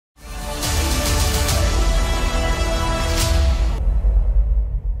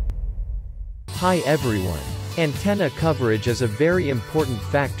Hi everyone. Antenna coverage is a very important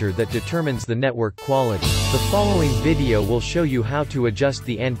factor that determines the network quality. The following video will show you how to adjust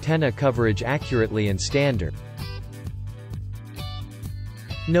the antenna coverage accurately and standard.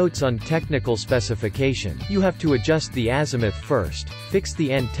 Notes on technical specification. You have to adjust the azimuth first, fix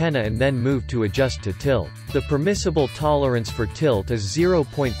the antenna and then move to adjust to tilt. The permissible tolerance for tilt is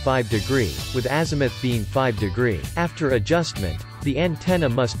 0.5 degree, with azimuth being 5 degree. After adjustment, the antenna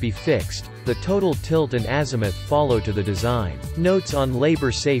must be fixed. The total tilt and azimuth follow to the design. Notes on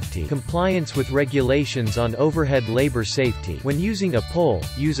labor safety. Compliance with regulations on overhead labor safety. When using a pole,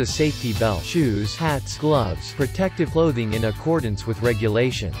 use a safety belt. Shoes, hats, gloves, protective clothing in accordance with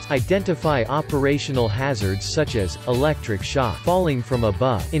regulations. Identify operational hazards such as electric shock, falling from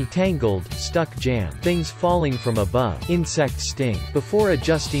above, entangled, stuck jam, things falling from above, insect sting. Before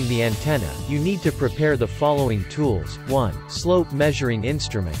adjusting the antenna, you need to prepare the following tools. 1. Slope measuring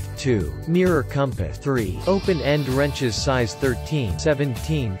instrument. 2. Mirror compass. 3. Open-end wrenches size 13,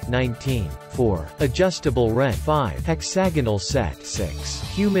 17, 19. 4. Adjustable wrench. 5. Hexagonal set. 6.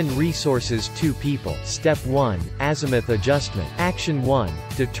 Human resources 2 people. Step 1. Azimuth adjustment. Action 1.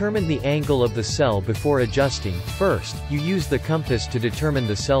 Determine the angle of the cell before adjusting. First, you use the compass to determine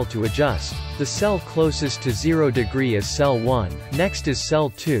the cell to adjust. The cell closest to 0 degree is cell 1, next is cell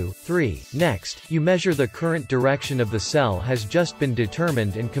 2, 3. Next, you measure the current direction of the cell has just been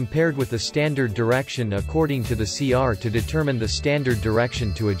determined and compared with the standard direction according to the CR to determine the standard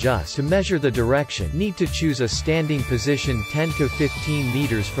direction to adjust. To measure the direction, need to choose a standing position 10 to 15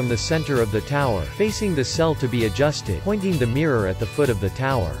 meters from the center of the tower, facing the cell to be adjusted, pointing the mirror at the foot of the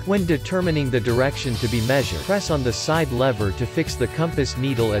tower. When determining the direction to be measured, press on the side lever to fix the compass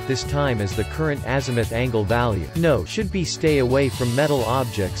needle at this time as the current azimuth angle value. Note, should be stay away from metal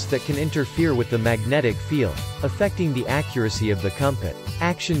objects that can interfere with the magnetic field, affecting the accuracy of the compass.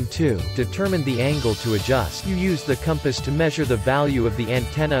 Action 2. Determine the angle to adjust. You use the compass to measure the value of the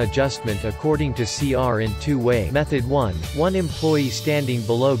antenna adjustment according to CR in 2 ways. Method 1. One employee standing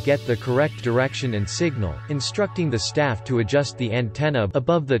below get the correct direction and signal, instructing the staff to adjust the antenna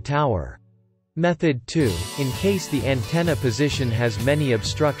above the tower. Method 2. In case the antenna position has many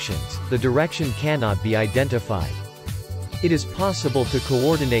obstructions, the direction cannot be identified. It is possible to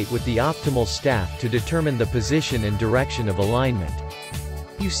coordinate with the optimal staff to determine the position and direction of alignment.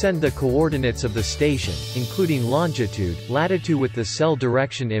 You send the coordinates of the station, including longitude, latitude with the cell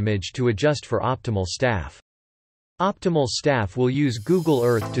direction image to adjust for optimal staff. Optimal staff will use Google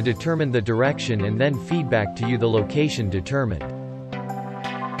Earth to determine the direction and then feedback to you the location determined.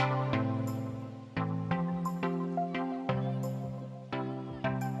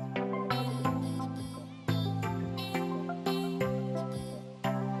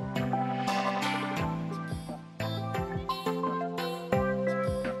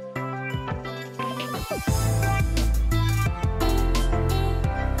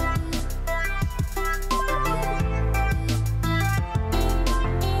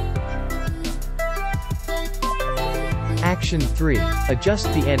 Action 3. Adjust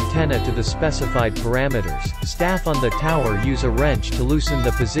the antenna to the specified parameters. Staff on the tower use a wrench to loosen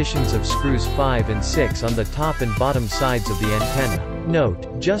the positions of screws 5 and 6 on the top and bottom sides of the antenna.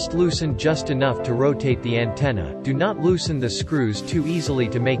 Note, just loosen just enough to rotate the antenna. Do not loosen the screws too easily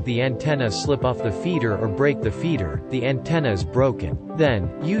to make the antenna slip off the feeder or break the feeder. The antenna is broken.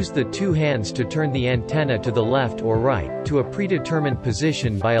 Then, use the 2 hands to turn the antenna to the left or right, to a predetermined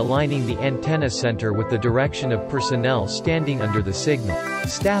position by aligning the antenna center with the direction of personnel standing under the signal.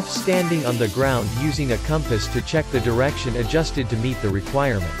 Staff standing on the ground using a compass to check the direction adjusted to meet the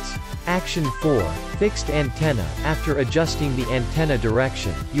requirements. Action 4. Fixed antenna. After adjusting the antenna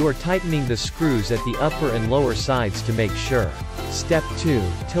direction, you are tightening the screws at the upper and lower sides to make sure. Step 2.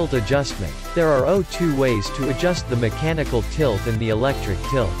 Tilt adjustment. There are 2 ways to adjust the mechanical tilt and the electric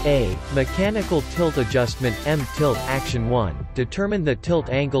tilt. A. Mechanical tilt adjustment. M-tilt. Action 1. Determine the tilt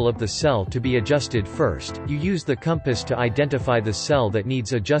angle of the cell to be adjusted first. You use the compass to identify the cell that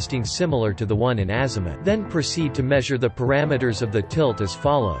needs adjusting similar to the one in azimuth. Then proceed to measure the parameters of the tilt as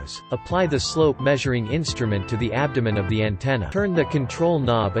follows. Apply the slope measuring instrument to the abdomen of the antenna. Turn the control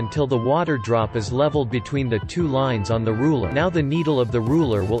knob until the water drop is leveled between the 2 lines on the ruler. Now the needle of the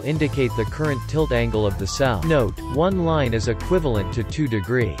ruler will indicate the current tilt angle of the cell. Note, 1 line is equivalent to 2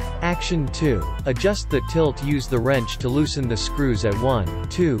 degree. Action 2. Adjust the tilt. Use the wrench to loosen the screws at 1,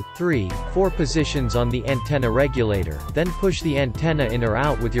 2, 3, 4 positions on the antenna regulator, then push the antenna in or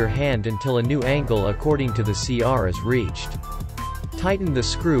out with your hand until a new angle according to the CR is reached. Tighten the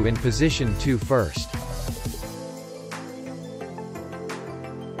screw in position 2 first.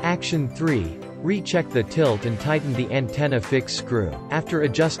 Action 3. Recheck the tilt and tighten the antenna fix screw. After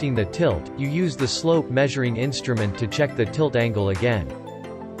adjusting the tilt, you use the slope measuring instrument to check the tilt angle again,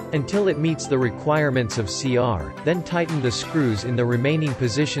 until it meets the requirements of CR, then tighten the screws in the remaining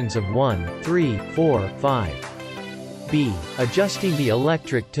positions of 1, 3, 4, 5. B. Adjusting the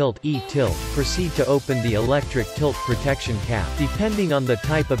electric tilt E-tilt. Proceed to open the electric tilt protection cap. Depending on the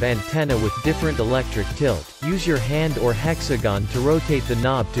type of antenna with different electric tilt, use your hand or hexagon to rotate the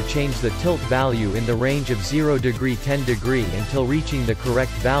knob to change the tilt value in the range of 0 degree 10 degree until reaching the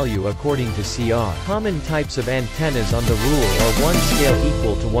correct value according to CR. Common types of antennas on the rule are 1 scale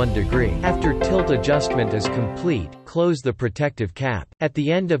equal to 1 degree. After tilt adjustment is complete, close the protective cap. At the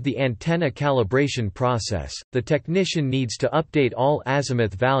end of the antenna calibration process, the technician needs to update all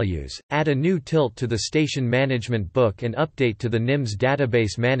azimuth values, add a new tilt to the station management book and update to the NIMS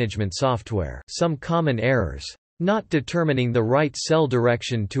database management software. Some common errors: not determining the right cell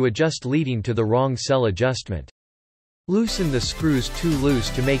direction to adjust leading to the wrong cell adjustment. Loosen the screws too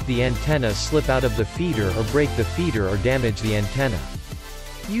loose to make the antenna slip out of the feeder or break the feeder or damage the antenna.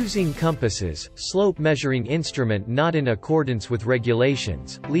 Using compasses, slope measuring instrument not in accordance with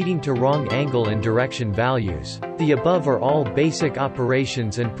regulations, leading to wrong angle and direction values. The above are all basic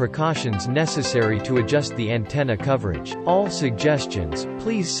operations and precautions necessary to adjust the antenna coverage. All suggestions,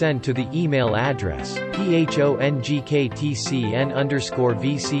 please send to the email address,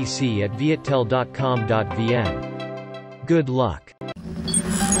 phongktcn_vcc@viettel.com.vn. Good luck.